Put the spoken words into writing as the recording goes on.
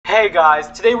Hey guys,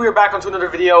 today we are back onto another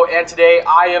video, and today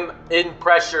I am in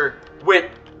pressure with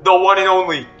the one and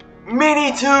only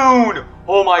Minitoon!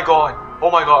 Oh my god,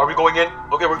 are we going in?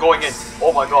 Okay, we're going in.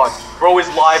 Oh my god, bro is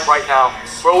live right now.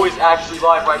 Bro is actually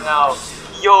live right now.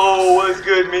 Yo, what's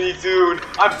good, Minitoon?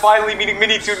 I'm finally meeting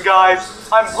Minitoon, guys.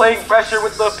 I'm playing pressure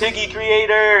with the Piggy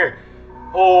creator.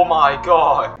 Oh my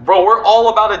god. Bro, we're all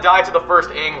about to die to the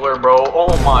first angler, bro.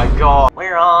 Oh my god.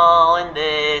 We're all in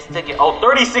this together. Oh,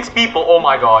 36 people. Oh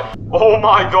my god. Oh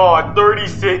my god.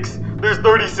 36. There's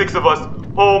 36 of us.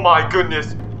 Oh my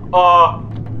goodness.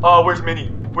 Where's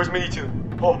Minnie? Where's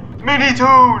Minitoon? Oh,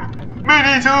 Minitoon!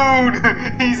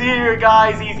 Minitoon! He's here,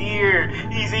 guys. He's here.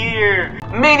 He's here.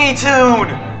 Minitoon!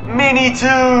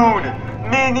 Minitoon!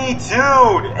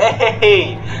 Minitoon!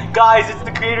 Hey! Guys, it's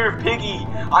the creator of Piggy.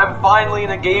 I'm finally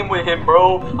in a game with him,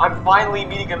 bro. I'm finally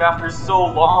meeting him after so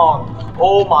long.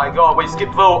 Oh my god. Wait, skip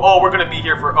vote. Oh, we're gonna be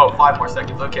here for 5 more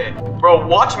seconds. Okay. Bro,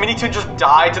 watch Minitoon just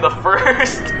die to the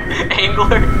first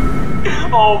angler.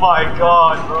 Oh my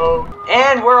god, bro.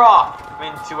 And we're off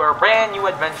into our brand new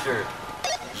adventure.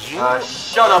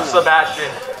 Shut up, Sebastian.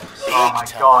 Oh my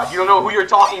god, you don't know who you're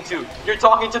talking to. You're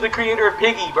talking to the creator of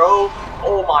Piggy, bro.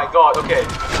 Oh my god, okay.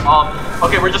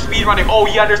 Okay, we're just speedrunning. Oh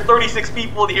yeah, there's 36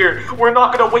 people here. We're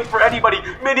not gonna wait for anybody.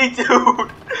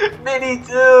 Minitoon!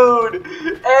 Minitoon!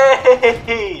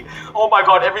 Hey! Oh my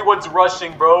god, everyone's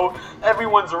rushing, bro.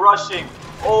 Everyone's rushing.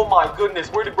 Oh my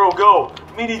goodness, where did bro go?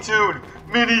 Minitoon!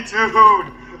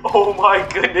 Minitoon! Oh my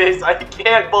goodness, I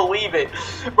can't believe it.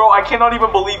 Bro, I cannot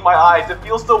even believe my eyes. It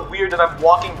feels so weird that I'm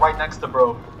walking right next to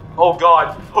bro. Oh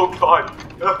god, oh god.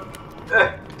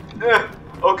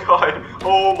 Oh god,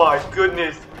 oh my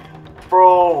goodness.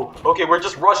 Bro, okay, we're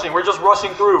just rushing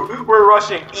through. We're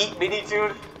rushing. Eat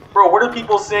Minitoon. Bro, what are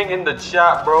people saying in the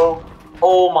chat, bro?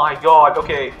 Oh my god,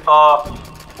 okay,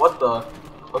 what the?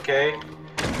 Okay.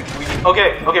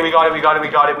 Okay, we got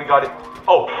it.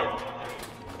 Oh.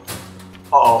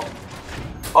 Uh-oh.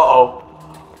 Uh-oh.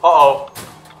 Uh-oh.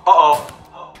 Uh-oh.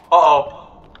 Uh-oh.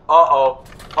 Uh-oh.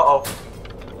 Uh-oh.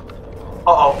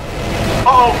 Uh-oh.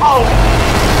 Uh-oh. Oh!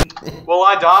 Well,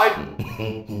 I died.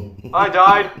 I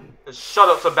died. Shut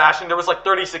up, Sebastian. There was like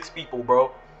 36 people,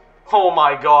 bro. Oh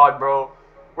my god, bro.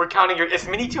 We're counting your... Is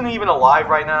Minitoon even alive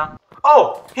right now?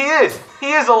 Oh, he is.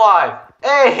 He is alive.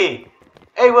 Hey.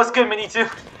 Hey, what's good, Minitoon?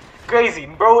 Crazy.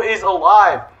 Bro is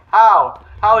alive. How?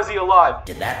 How is he alive?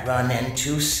 Did that run end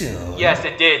too soon? Yes,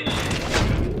 it did.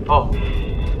 Oh.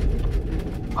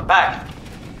 I'm back.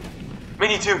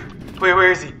 Minitoon. Wait,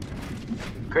 where is he?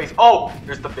 Crazy. Oh,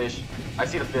 there's the fish. I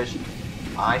see the fish.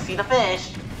 I see the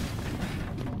fish.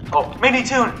 Oh,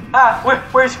 Minitoon. Ah, where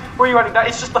are you running?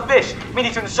 It's just the fish.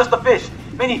 Minitoon, it's just the fish.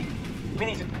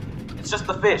 Minitoon. It's just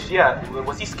the fish. Yeah.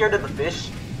 Was he scared of the fish?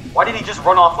 Why did he just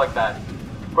run off like that?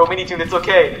 Bro, Minitoon, it's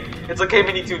okay. It's okay,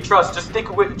 Minitoon. Trust. Just stick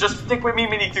with me,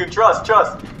 Minitoon. Trust.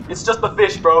 It's just the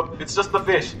fish, bro. It's just the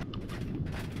fish.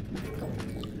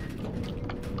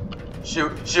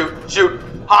 Shoot.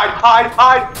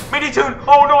 Hide. Minitoon.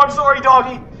 Oh no, I'm sorry,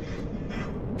 doggy.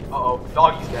 Uh-oh,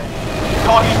 doggy's dead.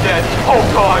 Oh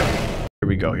god.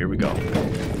 Here we go.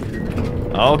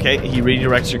 Okay, he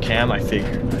redirects your cam. I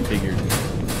figured.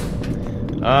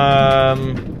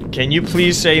 Can you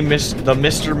please say the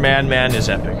Mr. Man is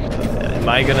epic? Am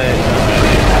I gonna...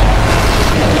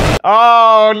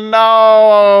 Oh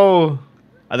no!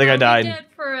 I think I died. Dead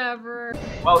forever.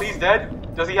 Well, he's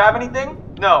dead. Does he have anything?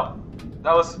 No.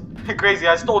 That was crazy.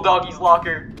 I stole doggy's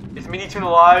locker. Is Minitoon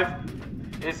alive?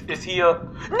 Is he a...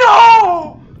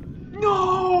 No!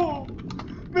 No!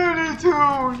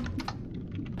 Minitoon!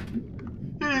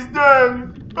 He's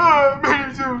dead!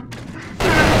 Minitoon!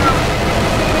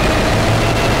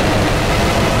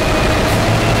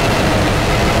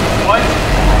 What?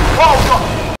 Oh,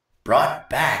 God. Brought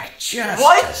back just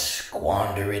What? to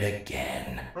squander it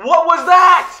again. What was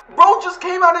that? Bro just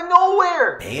came out of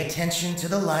nowhere! Pay attention to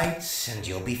the lights and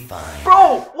you'll be fine.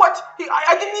 Bro, what?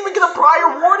 I didn't even get a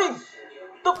prior warning!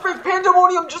 The freak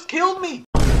pandemonium just killed me!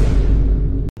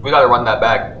 We gotta run that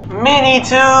back.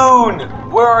 Minitoon!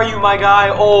 Where are you, my guy?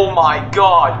 Oh my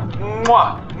god.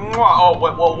 Mwah! Mwah!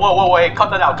 Oh, wait, cut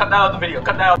that out. Cut that out of the video.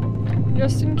 Cut that out.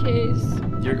 Just in case.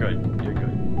 You're good.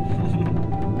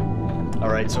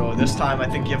 Alright, so this time I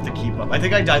think you have to keep up. I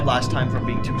think I died last time from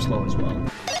being too slow as well.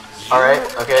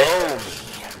 Alright, okay.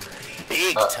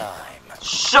 Big time.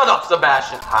 Shut up,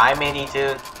 Sebastian. Hi,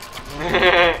 Minitoon.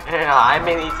 Hi,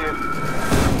 Minitoon.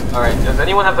 Alright, does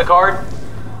anyone have the card?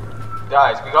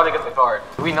 Guys, we gotta get the card.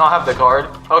 Do we not have the card?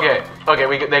 Okay,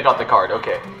 they got the card,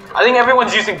 okay. I think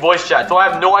everyone's using voice chat, so I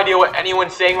have no idea what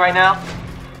anyone's saying right now.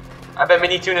 I bet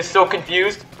Minitoon is so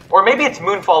confused. Or maybe it's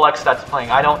Moonfall X that's playing.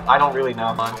 I don't really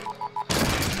know, man.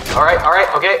 Alright,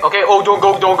 okay. Oh, don't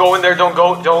go in there, don't,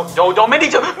 Minitoon,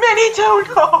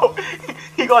 no!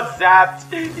 He got zapped,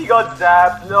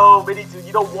 no, Minitoon,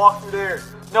 you don't walk through there.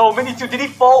 No, Minitoon, did he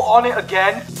fall on it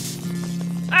again?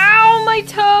 Ow, my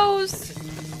toes!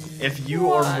 If you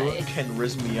or Moon can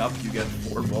riz me up, you get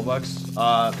 4 Robux.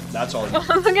 That's all.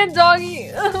 Look at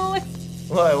Doggy.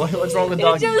 What's wrong with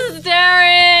Doggy? He's just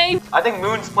staring. I think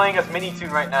Moon's playing as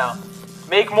Minitoon right now.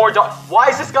 Make more dog. Why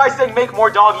is this guy saying make more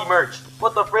doggy merch?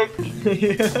 What the frick?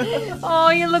 Oh,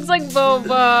 he looks like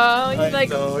Boba. He's I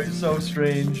know, he's so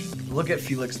strange. Look at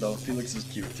Felix though. Felix is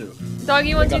cute too.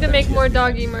 Doggy wants you to make more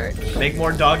doggy merch. Make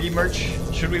more doggy merch?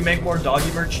 Should we make more doggy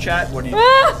merch, chat? What do you?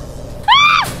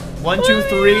 1, 2,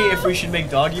 3. If we should make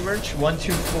doggy merch. 1,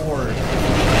 2, 4.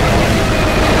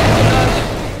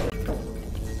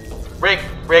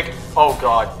 Rick. Oh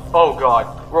god.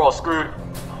 We're all screwed.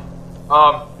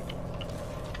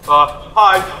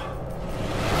 Hi.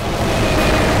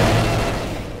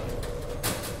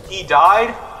 He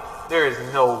died? There is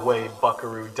no way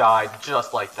Buckaroo died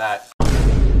just like that.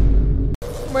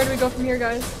 Where do we go from here,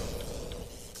 guys?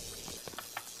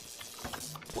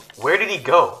 Where did he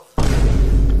go?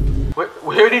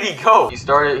 Where did he go? He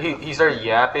started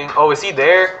yapping. Oh, is he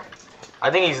there? I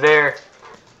think he's there.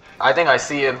 I think I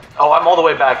see him. Oh, I'm all the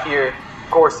way back here.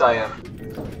 Of course I am.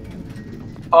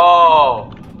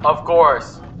 Oh, of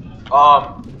course.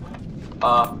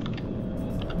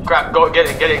 Crap, go get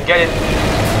it.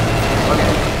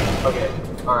 Okay.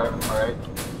 Alright.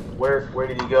 Where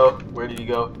did he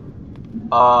go?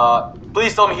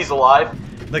 Please tell me he's alive.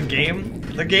 The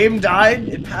game died.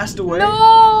 It passed away.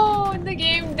 No, the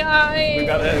game died. We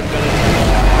gotta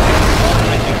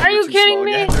Are you kidding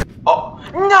me? Oh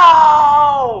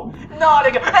no! Not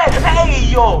again! Hey,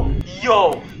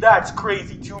 yo! That's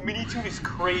crazy too. Minitoon is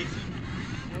crazy.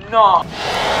 No.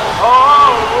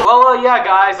 Oh. Well, yeah,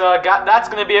 guys. That's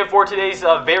gonna be it for today's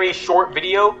very short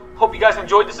video. Hope you guys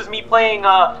enjoyed. This is me playing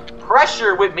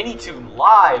Pressure with Minitoon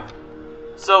live.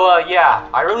 So yeah,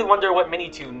 I really wonder what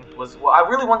Minitoon was. Well, I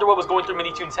really wonder what was going through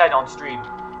Minitoon's head on stream.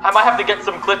 I might have to get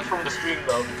some clips from the stream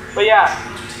though. But yeah,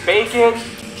 bacon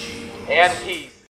and peace.